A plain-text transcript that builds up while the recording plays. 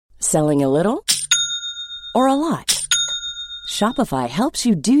Selling a little or a lot? Shopify helps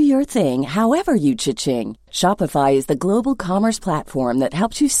you do your thing however you cha-ching. Shopify is the global commerce platform that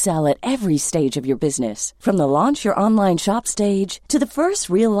helps you sell at every stage of your business. From the launch your online shop stage to the first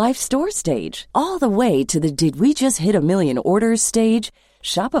real-life store stage, all the way to the did we just hit a million orders stage.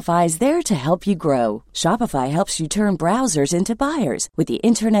 Shopify is there to help you grow. Shopify helps you turn browsers into buyers with the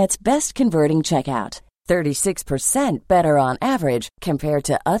internet's best converting checkout. 36% better on average compared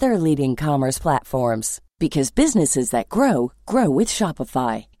to other leading commerce platforms. Because businesses that grow, grow with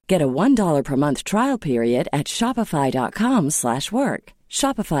Shopify. Get a $1 per month trial period at shopify.com/work.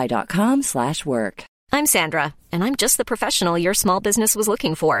 Shopify.com/work. I'm Sandra, and I'm just the professional your small business was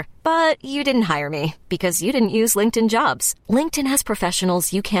looking for. But you didn't hire me because you didn't use LinkedIn Jobs. LinkedIn has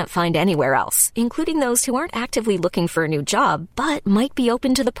professionals you can't find anywhere else, including those who aren't actively looking for a new job, but might be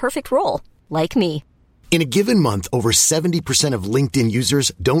open to the perfect role, like me. In a given month, over 70% of LinkedIn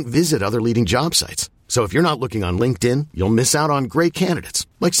users don't visit other leading job sites. So if you're not looking on LinkedIn, you'll miss out on great candidates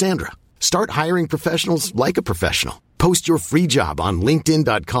like Sandra. Start hiring professionals like a professional. Post your free job on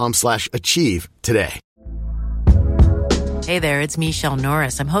linkedin.com/achieve today. Hey there, it's Michelle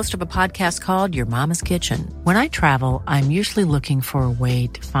Norris. I'm host of a podcast called Your Mama's Kitchen. When I travel, I'm usually looking for a way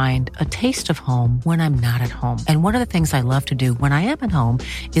to find a taste of home when I'm not at home. And one of the things I love to do when I am at home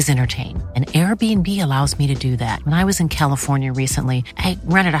is entertain. And Airbnb allows me to do that. When I was in California recently, I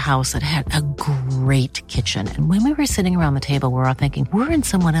rented a house that had a great kitchen. And when we were sitting around the table, we were all thinking, we're in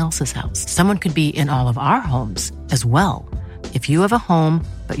someone else's house. Someone could be in all of our homes as well. If you have a home,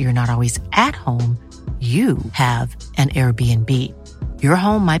 but you're not always at home, you have an Airbnb. Your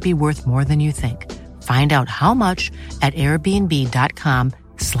home might be worth more than you think. Find out how much at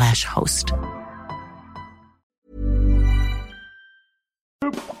airbnb.com/host.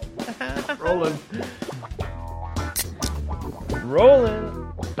 Rolling.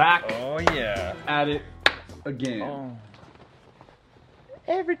 Rolling. Back. Oh, yeah. At it again. Oh.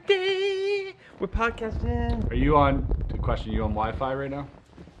 Every day we're podcasting. Are you on, question, you on Wi-Fi right now?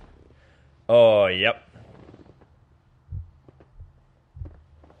 Oh, yep.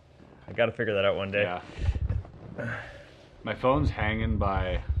 I got to figure that out one day. Yeah. My phone's hanging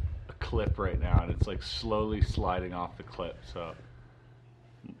by a clip right now, and it's like slowly sliding off the clip, so.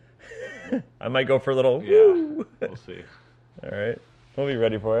 I might go for a little. Yeah, woo. we'll see. All right. We'll be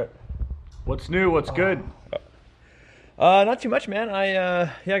ready for it. What's new? What's good? Not too much, man.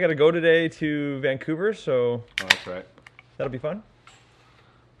 I got to go today to Vancouver, so. Oh, that's right. That'll be fun.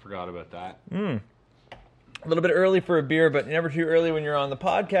 Forgot about that. A little bit early for a beer, but never too early when you're on the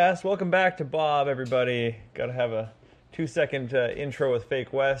podcast. Welcome back to Bob, everybody. Got to have a 2-second intro with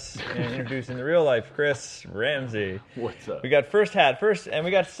Fake Wes and introducing the real life Chris Ramsey. What's up? We got first, and we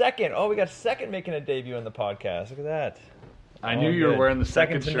got second. Oh, we got second making a debut on the podcast. Look at that. I knew you were wearing the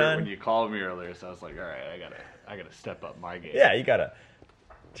second to shirt none. when you called me earlier, so I was like, all right, I gotta step up my game. Yeah, you gotta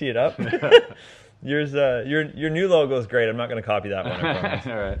tee it up. Yours, your new logo is great. I'm not gonna copy that one. I promise.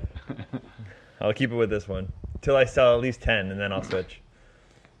 All right. I'll keep it with this one until I sell at least 10, and then I'll switch.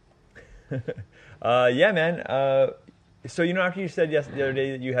 Yeah, man. So after you said the other day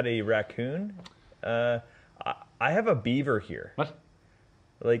that you had a raccoon, I have a beaver here. What?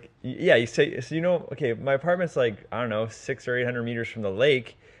 Like, yeah, you say so. Okay, my apartment's like, I don't know, 600 or 800 meters from the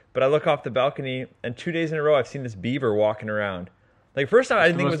lake, but I look off the balcony, and 2 days in a row I've seen this beaver walking around. Like, first time I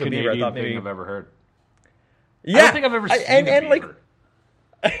didn't think it was a beaver. I thought maybe thing I've ever heard. Yeah, I don't think I've ever seen a beaver. like.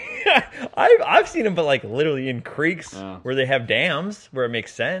 I've seen them, but like literally in creeks where they have dams where it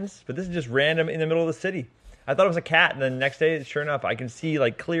makes sense. But this is just random in the middle of the city. I thought it was a cat, and then the next day, sure enough, I can see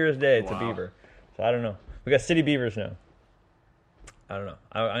like clear as day it's a beaver. So I don't know. We got city beavers now. I don't know.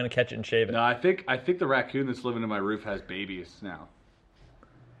 I'm gonna catch it and shave it. No, I think the raccoon that's living in my roof has babies now.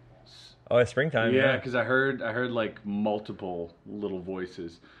 Oh, it's springtime. Yeah, because I heard like multiple little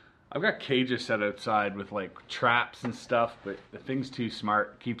voices. I've got cages set outside with like traps and stuff, but the thing's too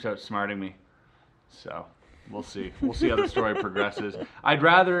smart, keeps outsmarting me. So we'll see. We'll see how the story progresses. I'd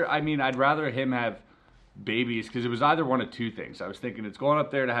rather him have babies, because it was either one of two things. I was thinking it's going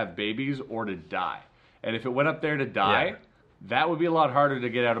up there to have babies or to die. And if it went up there to die, that would be a lot harder to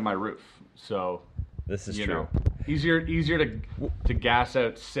get out of my roof. So this is true. Easier to gas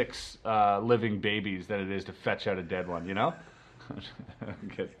out 6 living babies than it is to fetch out a dead one, you know?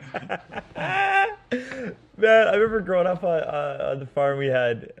 Man, I remember growing up on the farm, we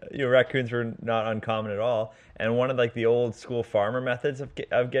had, raccoons were not uncommon at all. And one of like the old school farmer methods of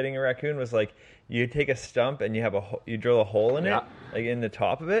getting a raccoon was like, you take a stump and you drill a hole in it, like in the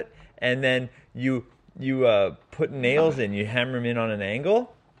top of it, and then you put nails in, you hammer them in on an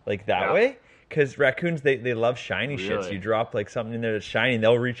angle, like that way. because raccoons they love shiny shit. So Really? you drop like something in there that's shiny, and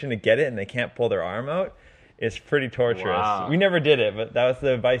they'll reach in to get it, and they can't pull their arm out. It's pretty torturous. Wow. We never did it, but that was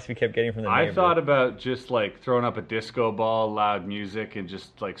the advice we kept getting from the neighbor. I thought about just like throwing up a disco ball, loud music, and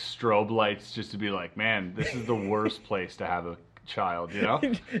just like strobe lights, just to be like, man, this is the worst place to have a child, you know?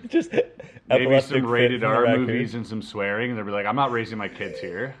 just Maybe epileptic some fit rated from the R raccoon. movies and some swearing, and they'll be like, I'm not raising my kids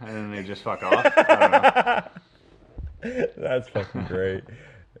here, and then they just fuck off. I don't know. That's fucking great.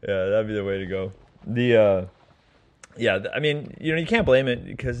 Yeah, that'd be the way to go. The I mean, you can't blame it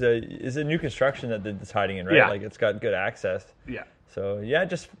because it's a new construction that it's hiding in, right? Yeah. Like it's got good access. Yeah. So yeah,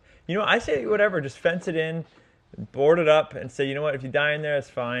 just I say whatever, just fence it in, board it up, and say, you know what, if you die in there, it's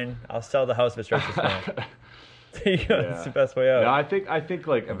fine. I'll sell the house if it starts to smell. There you go. That's the best way out. No, I think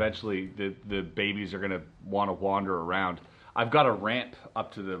like eventually the babies are gonna want to wander around. I've got a ramp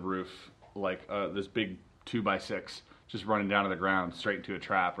up to the roof, like this big 2x6, just running down to the ground straight into a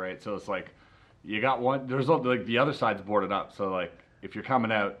trap, right? So it's like you got one. There's like the other side's boarded up, so like if you're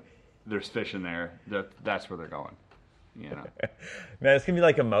coming out, there's fish in there. That's where they're going. You know. Man, it's gonna be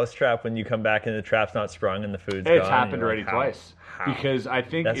like a mouse trap when you come back and the trap's not sprung and the food's It's gone. happened and you're already like, twice. How? Because I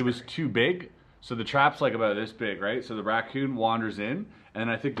think That's it was too big. So the trap's like about this big, right? So the raccoon wanders in,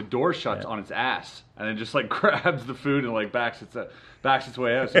 and I think the door shuts on its ass, and then just like grabs the food and like backs its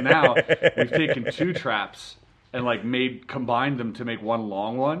way out. So now we've taken 2 traps and like combined them to make one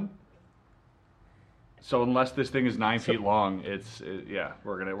long one. So unless this thing is 9 feet long,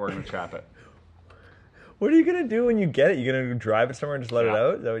 we're gonna trap it. What are you gonna do when you get it? You gonna drive it somewhere and just let it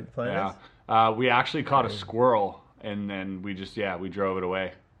out? Is that what your plan is? Yeah. We actually caught a squirrel, and then we drove it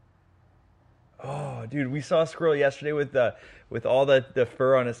away. Oh, dude, we saw a squirrel yesterday with all the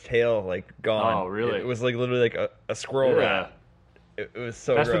fur on its tail like gone. Oh, really? It was like literally like a squirrel rat. It was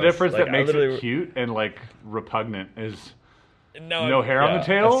so That's gross. the difference Like, that makes it cute and like repugnant is no hair on the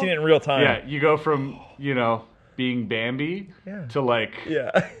tail. I've seen it in real time. Yeah, you go from being Bambi to like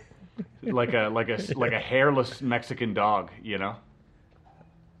like a hairless Mexican dog, you know.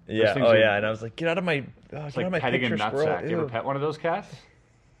 Yeah. things Oh are- yeah. And I was like, get out of my It's get out like of my petting a picture, squirrel. nutsack. You ever Ew. pet one of those cats?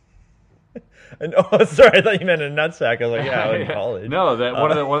 And, oh, sorry, I thought you meant a nutsack. I was like, yeah, in college. No,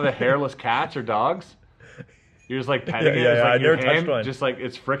 one of the hairless cats or dogs. You're just like petting it. Yeah, It's yeah, like I your never touched hand, one. just like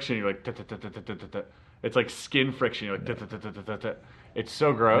it's friction. You're like, "Tut-tut-tut-tut-tut-tut-tut." It's like skin friction. You're like, "Tut-tut-tut-tut-tut-tut." It's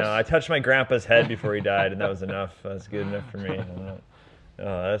so gross. No, I touched my grandpa's head before he died, and that was enough. That's good enough for me.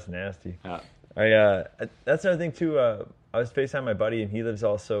 Oh, that's nasty. Yeah. That's another thing too. I was FaceTiming my buddy, and he lives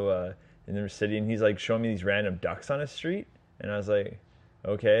also in the city, and he's like showing me these random ducks on his street, and I was like,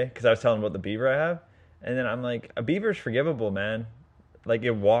 okay, because I was telling him about the beaver I have, and then I'm like, a beaver's forgivable, man. Like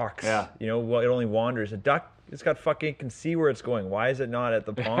it walks. Yeah. You know, it only wanders. A duck, it's got fucking can see where it's going. Why is it not at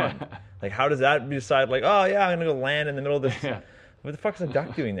the pond? Like, how does that decide? Like, oh yeah, I'm gonna go land in the middle of this. Yeah. What the fuck's a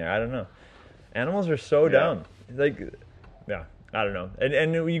duck doing there? I don't know. Animals are so dumb. Like, yeah, I don't know.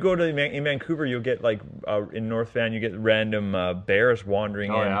 And when you go to in Vancouver, you'll get like in North Van, you get random bears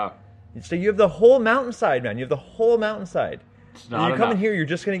wandering Oh in. yeah. So you have the whole mountainside, man. You have the whole mountainside. It's And not you come in enough. here, you're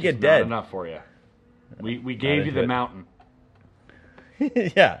just gonna get It's dead. Not enough for you. We gave you into the it. mountain. Yeah,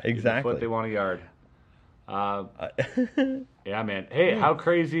 Exactly. exactly. What they want a yard. Yeah, man. Hey, how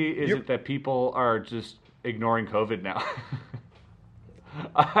crazy is it that people are just ignoring COVID now?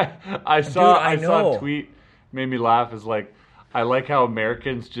 I saw I I saw know. a tweet made me laugh. Is like, I like how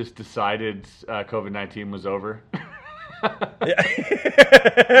Americans just decided COVID-19 was over.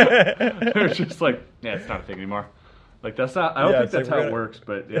 They're just like, yeah, it's not a thing anymore. Like that's not. I don't Yeah, think it's that's like how we're it gonna- works,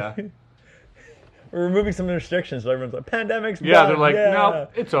 but yeah. We're removing some restrictions, so everyone's like, pandemic's Yeah, done. they're like, yeah. no,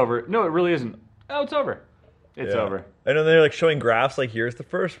 it's over. No, it really isn't. Oh, it's over. It's Yeah. over. I know they're like showing graphs, like here's the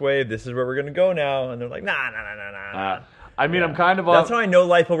first wave, this is where we're gonna go now, and they're like, nah. I mean, I'm kind of on. That's how I know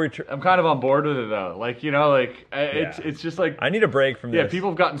life will return. I'm kind of on board with it though. Like, you know, like it's just like I need a break from yeah, this. people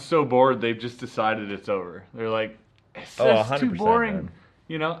have gotten so bored they've just decided it's over. They're like, it's Oh, just too 100%, boring. man.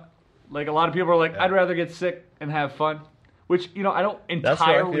 You know, like a lot of people are like, I'd rather get sick and have fun, which you know I don't That's how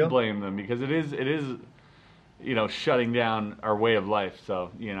I entirely feel. blame them because it is you know shutting down our way of life.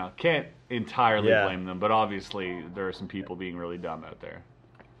 So you know can't entirely Yeah. blame them, but obviously there are some people being really dumb out there.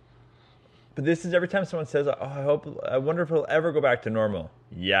 But this is every time someone says, "Oh, I wonder if it'll ever go back to normal."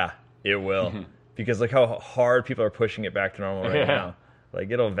 Yeah, it will, because look how hard people are pushing it back to normal right Yeah. now.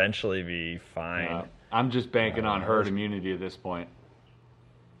 Like it'll eventually be fine. I'm just banking on herd immunity at this point.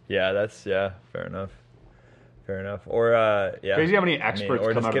 Yeah, fair enough. Fair enough. Or yeah. Crazy how many I mean, experts or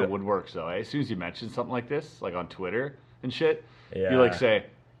come just out get of the woodworks though. Eh? As soon as you mention something like this, like on Twitter and shit, Yeah. you like say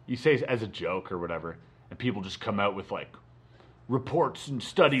as a joke or whatever, and people just come out with like reports and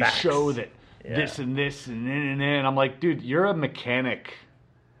studies Facts. show that Yeah. this and this and then and then. I'm like, dude, you're a mechanic.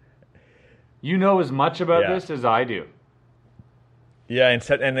 You know as much about Yeah. this as I do. Yeah,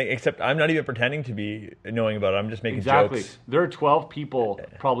 except I'm not even pretending to be knowing about it. I'm just making Exactly. jokes. There are 12 people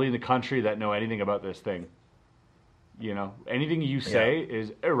probably in the country that know anything about this thing. You know, anything you say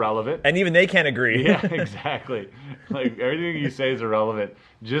is irrelevant. And even they can't agree. Yeah, exactly. Like, everything you say is irrelevant.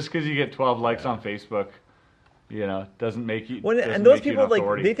 Just because you get 12 likes on Facebook, you know, doesn't make you. And those people, like,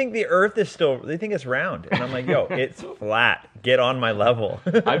 they think the Earth is they think it's round. And I'm like, yo, it's flat. Get on my level.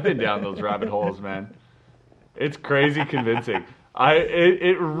 I've been down those rabbit holes, man. It's crazy convincing.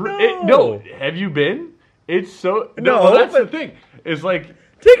 No. Have you been? It's so No, well, that's the but- thing. It's like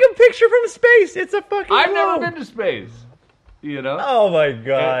Take a picture from space. It's a fucking I've never globe. been to space. You know? Oh my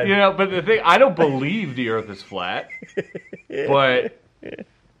god. You know, but the thing, I don't believe the Earth is flat. But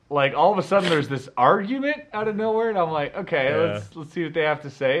like all of a sudden there's this argument out of nowhere, and I'm like, okay, Yeah. let's see what they have to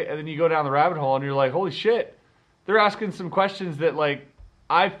say. And then you go down the rabbit hole and you're like, holy shit. They're asking some questions that like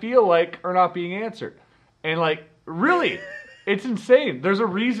I feel like are not being answered. And like really, it's insane. There's a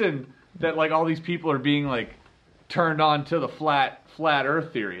reason that like all these people are being like turned on to the flat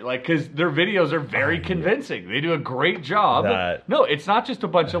Earth theory, like, because their videos are very convincing. They do a great job. No, it's not just a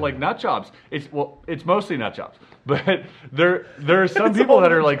bunch of like nut jobs. It's mostly nut jobs. But there are some people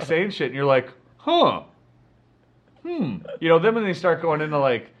that are like saying shit, and you're like, you know. Then when they start going into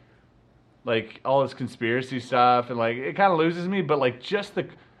like all this conspiracy stuff, and like it kind of loses me. But like just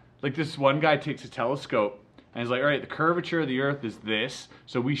this one guy takes a telescope and he's like, all right, the curvature of the Earth is this,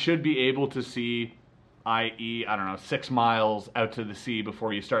 so we should be able to see, i.e., I don't know, 6 miles out to the sea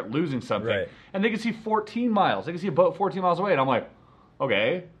before you start losing something. Right. And they can see 14 miles. They can see a boat 14 miles away. And I'm like,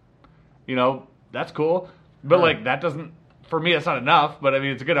 okay, you know, that's cool. But like that doesn't, for me, that's not enough. But I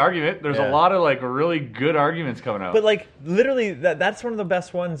mean, it's a good argument. There's a lot of like really good arguments coming out. But like literally, that's one of the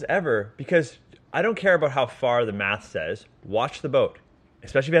best ones ever, because I don't care about how far the math says. Watch the boat,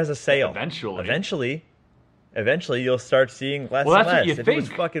 especially if it has a sail. Eventually, you'll start seeing less Well, and that's less. what you If think. It was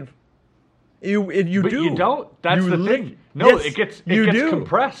fucking, you but do. you don't. That's the thing. No, Yes, it gets you do.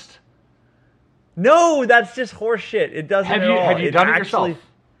 compressed. No, that's just horse shit. It doesn't at all. Have you done it yourself?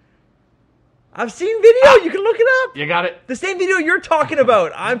 I've seen video. You can look it up. You got it. The same video you're talking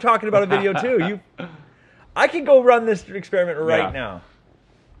about. I'm talking about a video too. I can go run this experiment right now.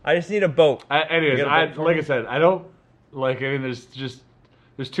 I just need a boat. Anyways, You got a boat for like me? I said, I don't like. I mean,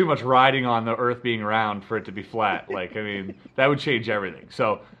 there's too much riding on the Earth being round for it to be flat. Like, I mean, that would change everything.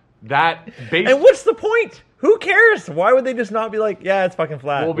 So that And what's the point? Who cares? Why would they just not be like, yeah, it's fucking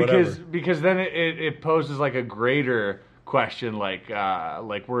flat? well, whatever. because then it poses like a greater question, like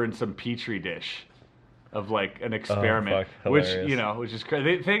we're in some petri dish of like an experiment, fuck, which hilarious. which is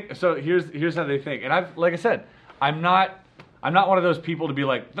crazy. They think so. Here's how they think, and like I said, I'm not one of those people to be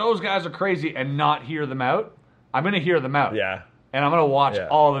like, those guys are crazy and not hear them out. I'm gonna hear them out. Yeah. And I'm gonna watch Yeah.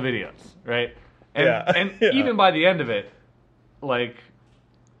 all the videos, right? And Yeah. and Yeah. even by the end of it, like.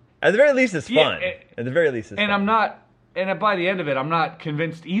 At the very least, it's Yeah, fun. At the very least, it's And fun. I'm not, and by the end of it, I'm not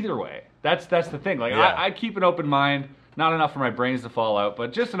convinced either way. That's the thing. Like Yeah. I keep an open mind, not enough for my brains to fall out,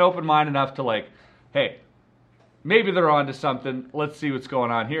 but just an open mind enough to like, hey, maybe they're onto something. Let's see what's going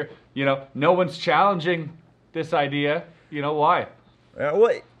on here. You know, no one's challenging this idea. You know why?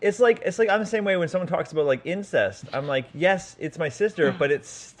 Well, it's like I'm the same way when someone talks about like incest. I'm like, yes, it's my sister, but it's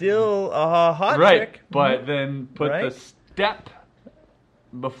still a hot Right, chick. but then put Right? the step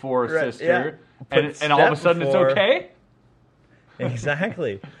before Right, sister, yeah. and Put all of a step sudden before- it's okay.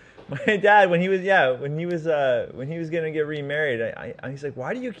 Exactly. My dad, when he was gonna get remarried, he's like,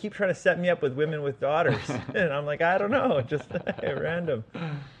 "Why do you keep trying to set me up with women with daughters?" And I'm like, "I don't know, just random."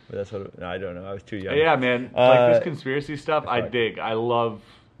 But that's what I don't know. I was too young. Yeah, man. Like this conspiracy stuff, I dig. I love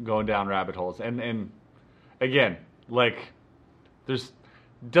going down rabbit holes. And again, like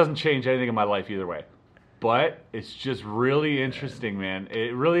doesn't change anything in my life either way. But it's just really interesting, man.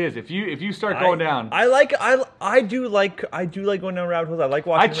 It really is. If you start going down, I do like going down rabbit holes. I like I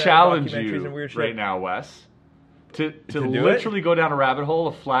watching challenge documentaries you and weird shit. right now, Wes, to do literally go down a rabbit hole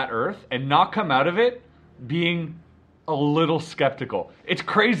of flat Earth and not come out of it being a little skeptical. It's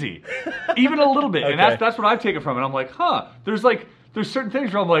crazy, even a little bit, and Okay. that's what I've taken from it. I'm like, there's certain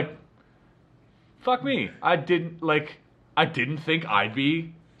things where I'm like, fuck me, I didn't think I'd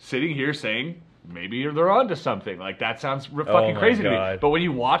be sitting here saying maybe they're onto something. Like that sounds fucking my crazy to me. God. But when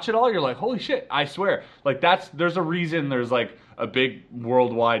you watch it all, you're like, holy shit, I swear. Like there's a reason there's like a big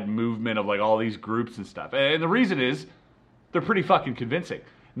worldwide movement of like all these groups and stuff. And the reason is they're pretty fucking convincing.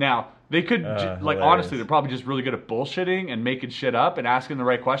 Now, they could, hilarious. honestly, they're probably just really good at bullshitting and making shit up and asking the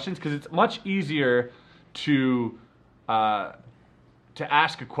right questions, because it's much easier to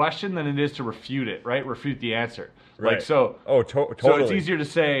ask a question than it is to refute it, right? Refute the answer. Right. Like, so, totally. So it's easier to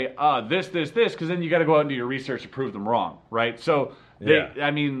say, this, because then you got to go out and do your research to prove them wrong, right? So, I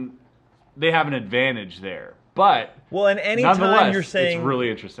mean, they have an advantage there. But, well, and any time you're saying... it's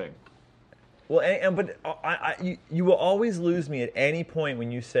really interesting. Well, but you will always lose me at any point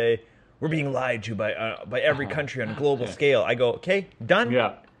when you say, we're being lied to by every country on a global scale. I go, okay, done?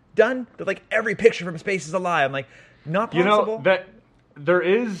 Yeah. Done? They're like, every picture from space is a lie. I'm like, not possible. You know, that there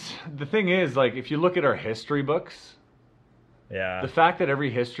is... The thing is, like, if you look at our history books... Yeah. The fact that every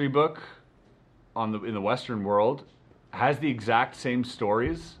history book in the Western world has the exact same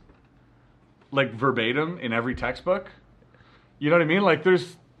stories, like verbatim in every textbook. You know what I mean? Like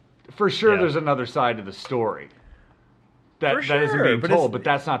there's another side to the story that isn't being told, but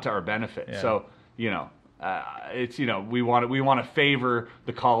that's not to our benefit. Yeah. So, it's, we want to favor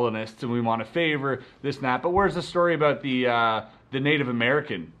the colonists and we want to favor this and that. But where's the story about the Native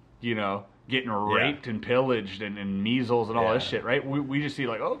American, getting raped and pillaged and measles and all this shit, right? We just see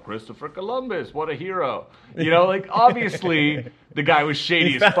like, oh, Christopher Columbus, what a hero. Like obviously the guy was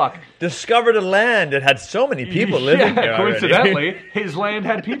shady as fuck. Discovered a land that had so many people living there. Coincidentally, his land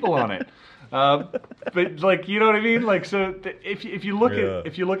had people on it. But like, you know what I mean? Like, so if you look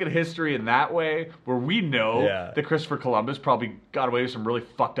at history in that way, where we know that Christopher Columbus probably got away with some really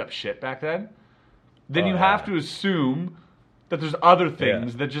fucked up shit back then you have to assume that there's other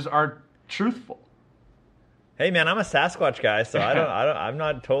things that just aren't truthful. Hey man, I'm a Sasquatch guy, so I'm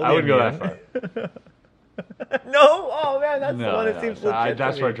not totally. I wouldn't go that far. No, oh man, that's the one that seems legit.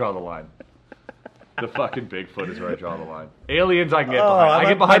 That's where I draw the line. The fucking Bigfoot is where I draw the line. Aliens, I can get behind. I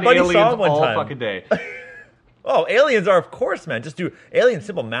get behind aliens all fucking day. Oh, aliens are, of course, man. Just do alien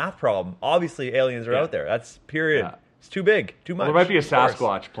simple math problem. Obviously, aliens are out there. That's period. Yeah. It's too big, too much. Well, there might be a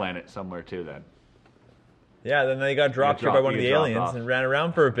Sasquatch planet somewhere too. Then. Yeah, then they got dropped here by one of the aliens and ran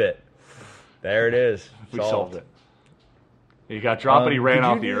around for a bit. There it is. We solved it. He got dropped and he ran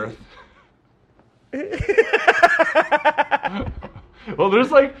off the Earth. Well,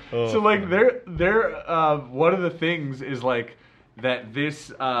 there's like one of the things is like that this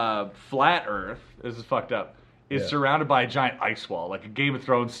flat Earth, this is fucked up, is surrounded by a giant ice wall, like a Game of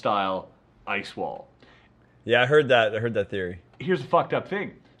Thrones style ice wall. Yeah, I heard that theory. Here's the fucked up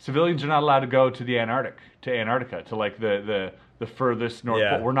thing: civilians are not allowed to go to Antarctica, to like the furthest North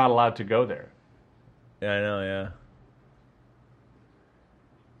Pole. We're not allowed to go there. Yeah, I know.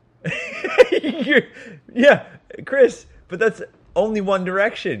 Yeah, Chris, but that's only one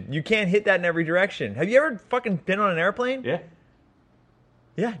direction. You can't hit that in every direction. Have you ever fucking been on an airplane? Yeah.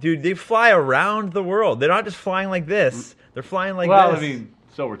 Yeah, dude, they fly around the world. They're not just flying like this. They're flying like this. Well, I mean,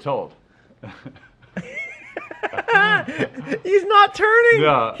 so we're told. He's not turning.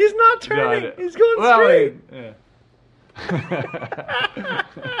 No, he's not turning. No, he's going straight.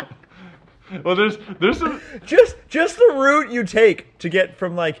 Well, there's some just the route you take to get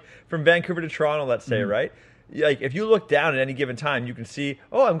from Vancouver to Toronto, let's say, right? Like if you look down at any given time, you can see,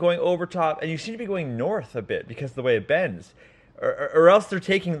 oh, I'm going over top, and you seem to be going north a bit because of the way it bends, or else they're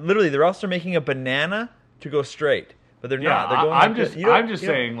making a banana to go straight, but they're not. They're going. I'm just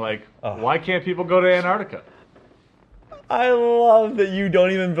saying, why can't people go to Antarctica? I love that you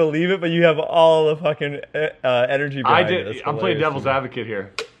don't even believe it, but you have all the fucking energy behind it. I'm playing devil's advocate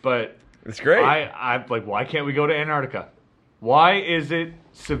here, but it's great. I'm like, why can't we go to Antarctica? Why is it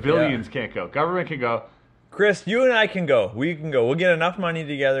civilians can't go? Government can go. Chris, you and I can go. We can go. We'll get enough money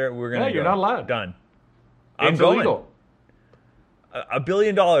together. We're gonna. Yeah, you're not allowed. Done. It's illegal. $1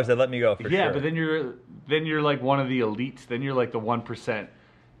 billion they let me go for sure. Yeah, but then you're like one of the elites. Then you're like the 1%.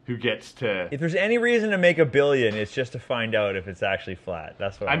 Who gets to? If there's any reason to make $1 billion, it's just to find out if it's actually flat.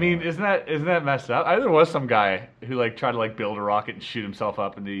 That's what I mean. Want. Isn't that messed up? There was some guy who tried to build a rocket and shoot himself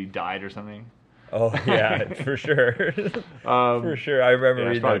up, and then he died or something. Oh yeah, for sure. For sure, I remember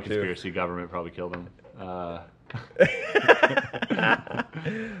reading probably that too. Conspiracy government probably killed him. But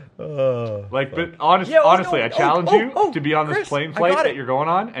honestly, I challenge you to be on this Chris, plane flight that you're going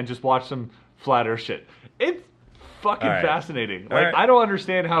on and just watch some flat Earth shit. It's fucking fascinating. I don't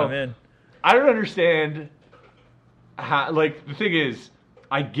understand how. I don't understand how. The thing is,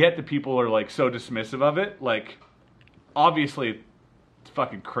 I get that people are so dismissive of it. Obviously, it's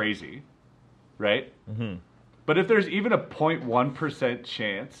fucking crazy, right? Mm-hmm. But if there's even a 0.1%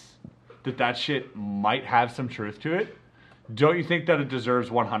 chance that shit might have some truth to it, don't you think that it deserves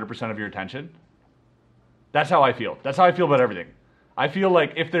 100% of your attention? That's how I feel. That's how I feel about everything. I feel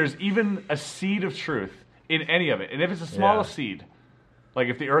like if there's even a seed of truth in any of it, and if it's the smallest seed,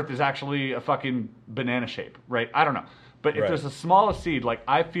 if the Earth is actually a fucking banana shape, right? I don't know. But if there's the smallest seed,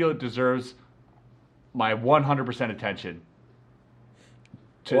 I feel it deserves my 100% attention.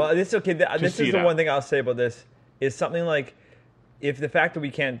 Well, it's okay. This is the one thing I'll say about this. is something like, if the fact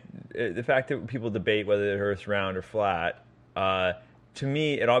that people debate whether the Earth's round or flat, to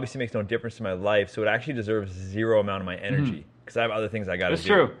me, it obviously makes no difference to my life, so it actually deserves zero amount of my energy, because I have other things I got to do. That's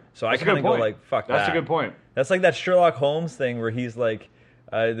true. So That's I kind of go like, fuck that. That's a good point. That's like that Sherlock Holmes thing where he's like,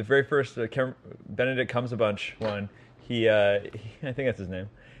 the very first Benedict Cumberbatch one, I think that's his name.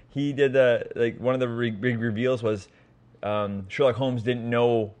 He did like one of the big reveals was Sherlock Holmes didn't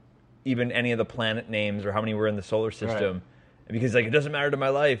know even any of the planet names or how many were in the solar system. Right. Because like, it doesn't matter to my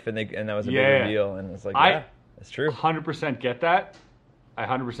life, and that was a big reveal, and it's like, yeah, that's true. 100% get that. I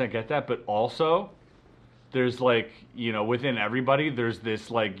 100% get that, but also there's like, within everybody, there's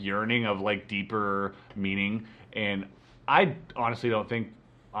this like yearning of like deeper meaning, and I honestly don't think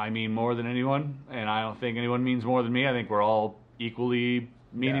I mean more than anyone, and I don't think anyone means more than me. I think we're all equally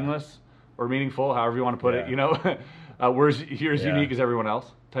meaningless or meaningful, however you want to put it. You're as unique as everyone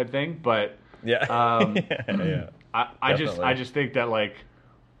else, type thing. But I just think that like,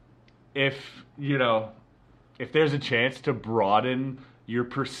 if there's a chance to broaden your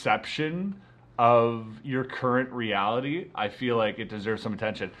perception of your current reality, I feel like it deserves some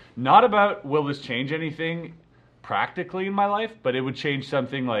attention. Not about will this change anything practically in my life, but it would change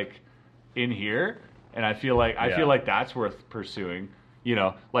something like in here, and I feel like that's worth pursuing.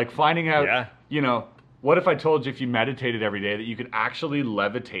 Like finding out. What if I told you if you meditated every day that you could actually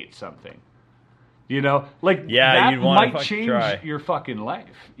levitate something? That might change your fucking life.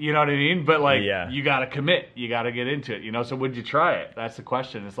 You know what I mean? But like, you got to commit. You got to get into it. So would you try it? That's the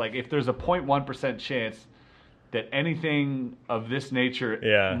question. It's like, if there's a 0.1% chance that anything of this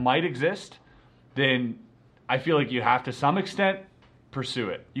nature might exist, then I feel like you have to some extent pursue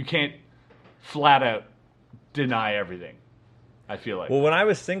it. You can't flat out deny everything. I feel like. Well, when I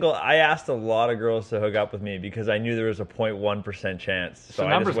was single, I asked a lot of girls to hook up with me because I knew there was a 0.1% chance. So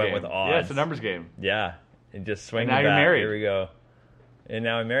I just went with odds. Yeah, it's a numbers game. Yeah, and just swing. And now you're married. Here we go. And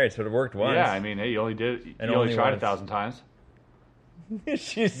now I'm married, so it worked once. Yeah, I mean, hey, you only tried 1,000 times.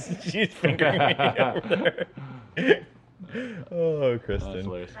 she's fingering me over there. Oh,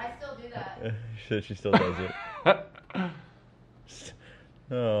 Kristen. I still do that. She still does it.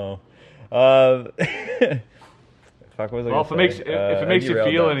 Oh. Fuck, what was I well, if it makes you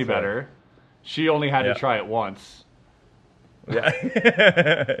feel any better, she only had to try it once. Yeah.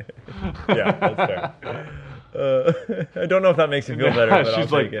 Yeah, that's fair. I don't know if that makes you feel better, but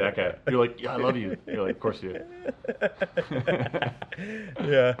she's I'll like, take it. Okay. You're like, yeah, I love you. You're like, of course you do.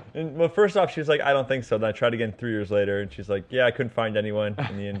 Yeah. And, well, first off, she was like, I don't think so. Then I tried again 3 years later, and she's like, yeah, I couldn't find anyone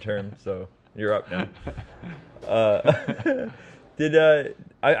in the interim, so you're up now.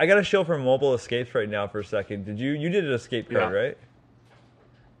 I got a show from Mobile Escapes right now for a second. You did an escape card, right?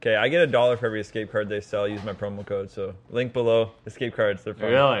 Okay, I get $1 for every escape card they sell. Use my promo code. So link below. Escape cards, they're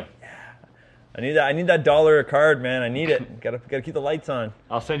fun. Really? Yeah. I need that $1 a card, man. I need it. Gotta keep the lights on.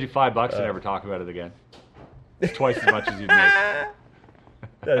 I'll send you $5 and never talk about it again. It's twice as much as you'd make.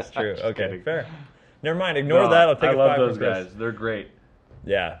 That's true. Okay, kidding. Fair. Never mind. Ignore that. I'll take I a love $5 those from guys. Chris. They're great.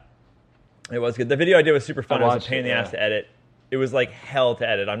 Yeah, it was good. The video I did was super fun. It was a pain in the ass to edit. It was like hell to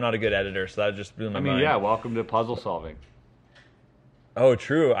edit. I'm not a good editor, so that just blew my mind. Yeah, welcome to puzzle solving. Oh,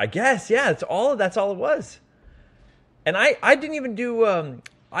 true. I guess, yeah. That's all it was. And I didn't even do.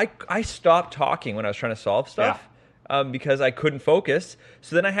 I stopped talking when I was trying to solve stuff because I couldn't focus.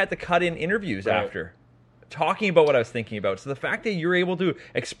 So then I had to cut in interviews after, talking about what I was thinking about. So the fact that you're able to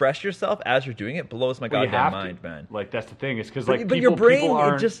express yourself as you're doing it blows my goddamn mind, man. Like, that's the thing. It's because like but your brain people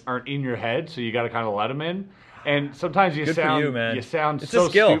aren't in your head, so you got to kind of let them in. And sometimes you sound so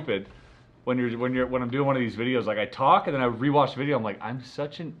stupid when I'm doing one of these videos. Like, I talk and then I rewatch the video. I'm like, I'm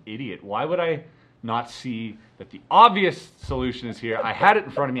such an idiot. Why would I not see that the obvious solution is here? I had it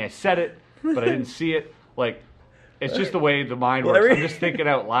in front of me. I said it, but I didn't see it. Like, it's just the way the mind works. I'm just thinking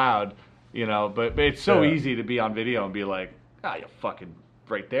out loud, But it's so easy to be on video and be like, you fucking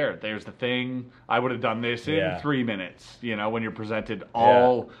right there. There's the thing. I would have done this in 3 minutes. When you're presented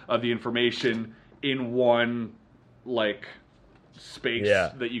all of the information in one like space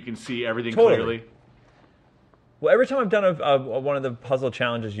that you can see everything clearly. Well, every time I've done one of the puzzle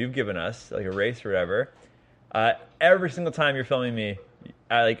challenges you've given us, like a race or whatever, every single time you're filming me,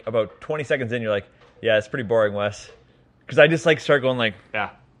 like about 20 seconds in, you're like, yeah, it's pretty boring, Wes. Because I just like start going like,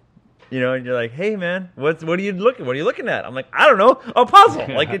 and you're like, hey man, what are you looking at? I'm like, I don't know, a puzzle.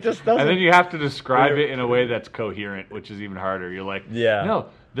 Like, it just doesn't. And then you have to describe it in a way that's coherent, which is even harder. You're like, no,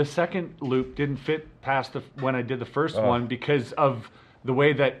 the second loop didn't fit past when I did the first one because of the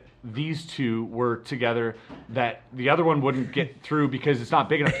way that these two were together, that the other one wouldn't get through because it's not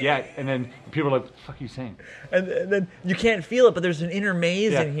big enough yet. And then people are like, what the fuck are you saying? And then you can't feel it, but there's an inner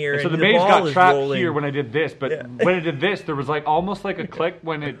maze in here. And so and the maze ball got is trapped rolling. here when I did this, but when I did this, there was like almost like a click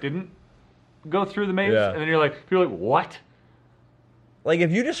when it didn't go through the maze. Yeah. And then people are like, what? Like,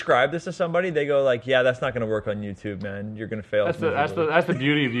 if you describe this to somebody, they go like, yeah, that's not going to work on YouTube, man. You're going to fail. That's the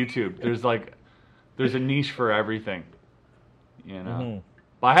beauty of YouTube. There's a niche for everything, you know. Mm-hmm.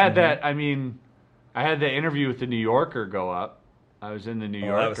 But I had that. I mean, I had the interview with the New Yorker go up. I was in the New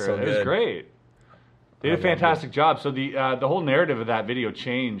Yorker. That was so it was good. great. They did a fantastic job. So the whole narrative of that video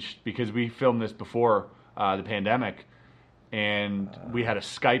changed because we filmed this before the pandemic, and we had a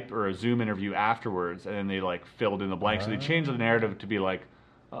Skype or a Zoom interview afterwards, and then they like filled in the blanks. So they changed the narrative to be like,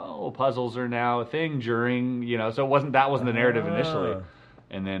 oh, puzzles are now a thing during, you know. So that wasn't the narrative initially,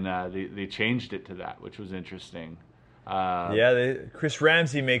 and then they changed it to that, which was interesting. Chris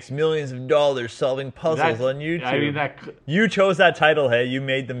Ramsey makes millions of dollars solving puzzles on YouTube. I mean, you chose that title, hey? You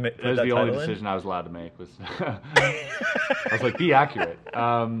made them put that was that the title only decision I was allowed to make. Was I was like, be accurate.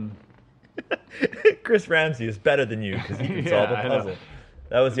 Chris Ramsey is better than you because he can solve a I know. puzzle.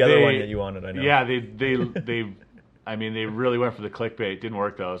 That was the other one that you wanted, I know. Yeah, they I mean, they really went for the clickbait. Didn't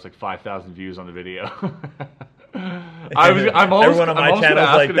work though. It was like 5,000 views on the video. Everyone on my channel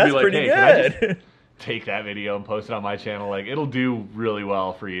is like, that's pretty good. Take that video and post it on my channel. Like, it'll do really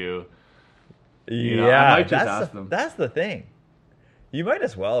well for you. Yeah, I might just ask them. That's the thing. You might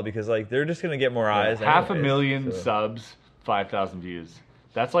as well, because like they're just gonna get more eyes. 500,000 subs, 5,000 views.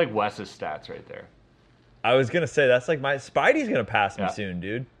 That's like Wes's stats right there. I was gonna say that's like my Spidey's gonna pass me soon,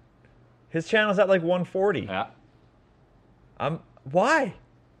 dude. His channel's at like 140. Yeah. Why,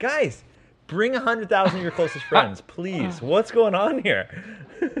 guys? Bring 100,000 of your closest friends, please. What's going on here?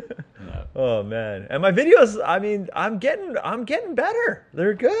 Oh man, and my videos. I mean, I'm getting better.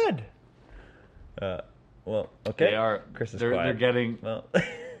 They're good. Well, okay. They are. Chris is they're quiet. getting. Well.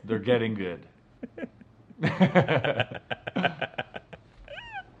 They're getting good.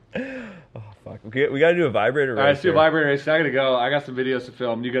 Oh fuck. Okay, we gotta do a vibrator race. All right, let's do a here. vibrator race. I gotta go. I got some videos to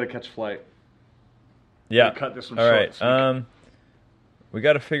film. You gotta catch a flight. Yeah. Cut this one All short. right. We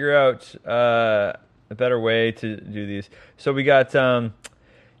got to figure out a better way to do these. So we got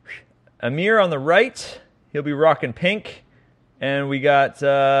Amir on the right. He'll be rocking pink, and we got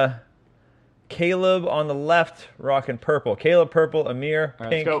Caleb on the left rocking purple. Caleb purple, Amir All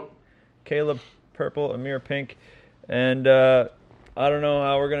right, pink. let's go. Caleb purple, Amir pink, and I don't know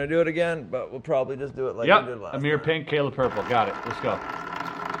how we're gonna do it again, but we'll probably just do it like we did last. Amir time. pink, Caleb purple. Got it. Let's go.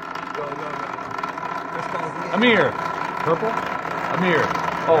 Go. Chris calls the game. Amir purple. Amir.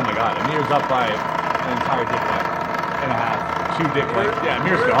 Oh my God. Amir's up by an entire dick length and a half. 2 dick lengths. Yeah,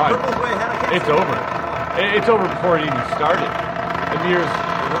 Amir's gone. Purple's way ahead. I can't It's see over. it. It's over before it even started. Amir's.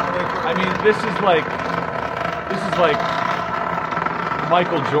 I mean, this is like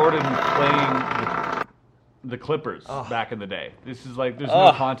Michael Jordan playing the Clippers back in the day. This is like, there's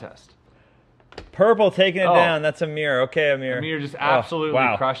no contest. Purple taking it Oh. down. That's Amir. Okay, Amir. Amir just absolutely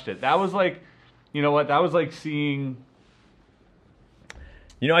wow. crushed it. That was like, you know what? That was like seeing.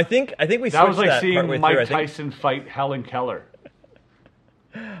 You know, I think we switched That was like partway seeing through. Mike Tyson fight Helen Keller.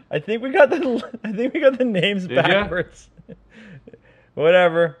 I think we got the names Did ya? backwards.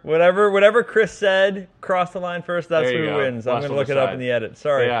 Whatever Chris said, cross the line first. That's There you who go. wins. I'm Us gonna will look it up decide. in the edit.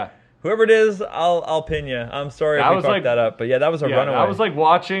 Sorry. Yeah. Whoever it is, I'll pin you. I'm sorry That if we was fucked like- that up, but yeah, that was a runaway. That was like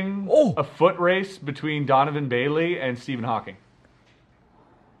watching Oh. a foot race between Donovan Bailey and Stephen Hawking.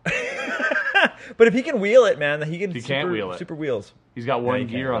 But if he can wheel it, man, he can. He can't wheel it. Super wheels. He's got one he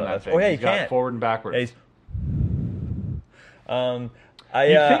can't. gear on Oh, that that's- thing. oh, yeah, he He's got can't. forward and backwards. Yeah,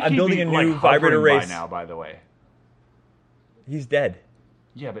 You'd think I'm he'd building be, a like, new vibrator hovering race. by now, by the way. He's dead.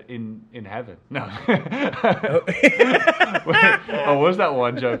 Yeah, but in heaven. No. What was that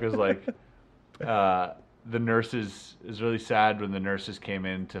one joke? It was like, the nurses, it was really sad when the nurses came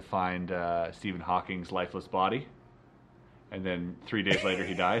in to find Stephen Hawking's lifeless body. And then 3 days later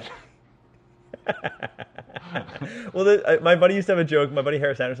he died. Well, my buddy used to have a joke. My buddy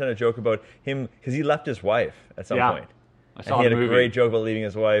Harris Anderson had a joke about him because he left his wife at some point. I saw And he had the a movie. great joke about leaving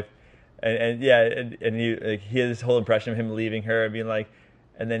his wife, and he had this whole impression of him leaving her and being like,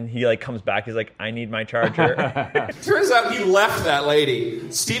 and then he like comes back. He's like, I need my charger. Turns out he left that lady.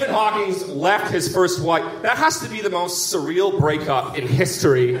 Stephen Hawking left his first wife. That has to be the most surreal breakup in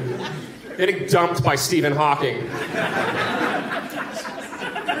history. Getting dumped by Stephen Hawking.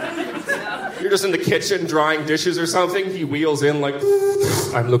 You're just in the kitchen drying dishes or something. He wheels in like,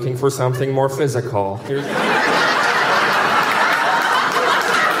 I'm looking for something more physical. Do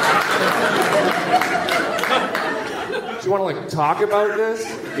you want to like talk about this?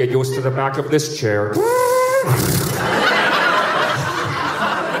 Get used to the back of this chair.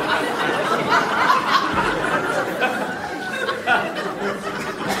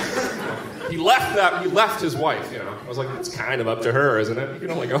 He left his wife, you know. I was like, it's kind of up to her, isn't it? You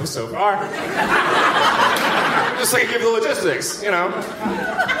can only go so far. Just like give the logistics, you know. Like,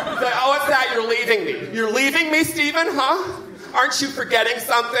 oh, what's that? You're leaving me. You're leaving me, Stephen, huh? Aren't you forgetting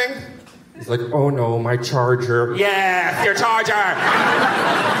something? He's like, oh no, my charger. Yeah, your charger.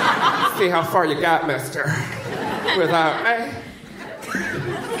 See how far you got, mister. Without me.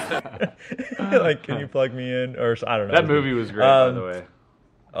 Like, can you plug me in? Or I don't know. That movie was great, by the way.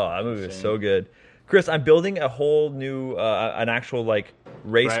 Oh, that movie was so good. Chris, I'm building a whole new, an actual like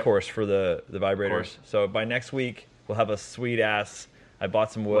race course for the vibrators. So by next week, we'll have a sweet ass. I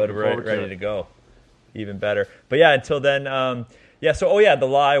bought some wood, ready to go. Even better. But yeah, until then, the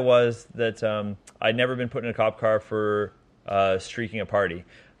lie was that I'd never been put in a cop car for streaking a party.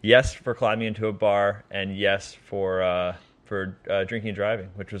 Yes, for climbing into a bar, and yes for drinking and driving,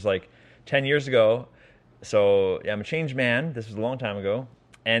 which was like 10 years ago. So yeah, I'm a changed man. This was a long time ago.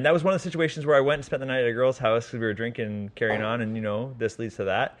 And that was one of the situations where I went and spent the night at a girl's house because we were drinking and carrying on, and, you know, this leads to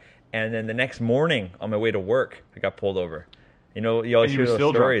that. And then the next morning, on my way to work, I got pulled over. You know, you always hear those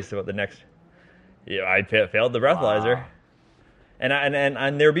stories about the next... Yeah, I failed the breathalyzer. Wow.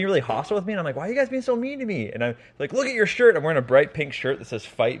 And they were being really hostile with me, and I'm like, why are you guys being so mean to me? And I'm like, look at your shirt. I'm wearing a bright pink shirt that says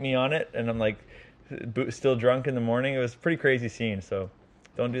 "Fight Me" on it, and I'm like, still drunk in the morning. It was a pretty crazy scene, so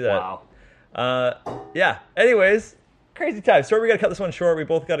don't do that. Wow. Yeah, anyways... Crazy time. Sorry, we got to cut this one short. We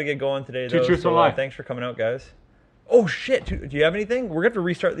both got to get going today, though. Truths or lie. Thanks for coming out, guys. Oh, shit. Do you have anything? We're going to have to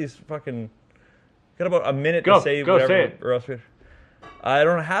restart these fucking... Got about a minute to say whatever. Say it. Or else I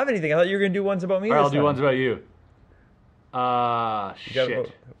don't have anything. I thought you were going to do ones about me. All right, I'll do ones about you.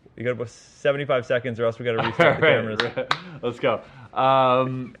 Shit. You got about 75 seconds, or else we got to restart the cameras. Right. Let's go.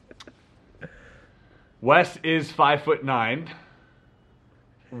 Wes is 5'9".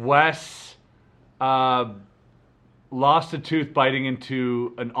 Wes... lost a tooth biting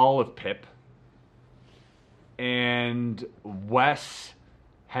into an olive pip. And Wes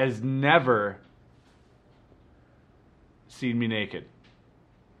has never seen me naked.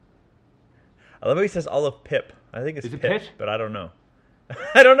 I love how he says olive pip. I think it's pip, but I don't know.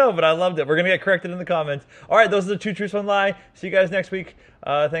 I don't know, but I loved it. We're going to get corrected in the comments. All right, those are the 2 truths, 1 lie. See you guys next week.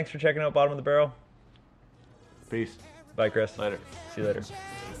 Thanks for checking out Bottom of the Barrel. Peace. Bye, Chris. Later. See you later.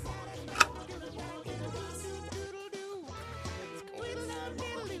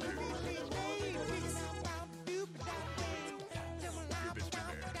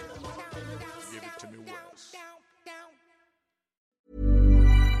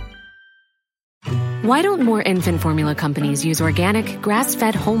 Why don't more infant formula companies use organic,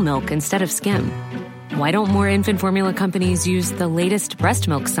 grass-fed whole milk instead of skim? Why don't more infant formula companies use the latest breast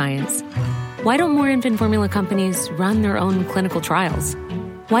milk science? Why don't more infant formula companies run their own clinical trials?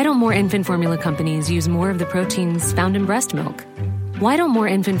 Why don't more infant formula companies use more of the proteins found in breast milk? Why don't more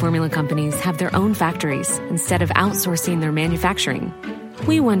infant formula companies have their own factories instead of outsourcing their manufacturing?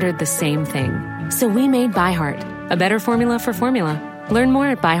 We wondered the same thing. So we made ByHeart, a better formula for formula. Learn more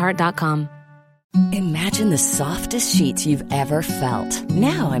at byheart.com. Imagine the softest sheets you've ever felt.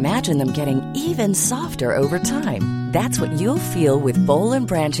 Now imagine them getting even softer over time. That's what you'll feel with Boll &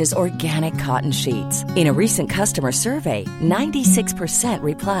 Branch's organic cotton sheets. In a recent customer survey, 96%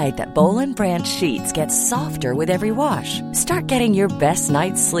 replied that Boll & Branch sheets get softer with every wash. Start getting your best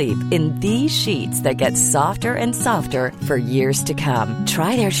night's sleep in these sheets that get softer and softer for years to come.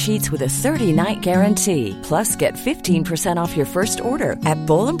 Try their sheets with a 30-night guarantee. Plus, get 15% off your first order at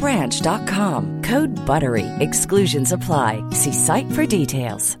bollandbranch.com. Code BUTTERY. Exclusions apply. See site for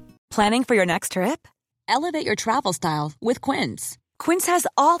details. Planning for your next trip? Elevate your travel style with Quince. Quince has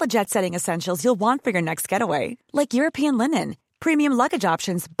all the jet-setting essentials you'll want for your next getaway, like European linen, premium luggage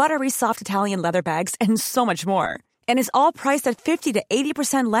options, buttery soft Italian leather bags, and so much more. And is all priced at 50 to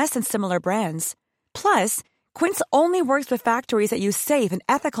 80% less than similar brands. Plus, Quince only works with factories that use safe and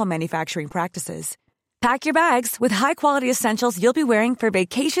ethical manufacturing practices. Pack your bags with high-quality essentials you'll be wearing for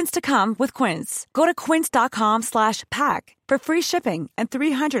vacations to come with Quince. Go to quince.com/pack for free shipping and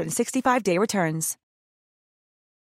 365-day returns.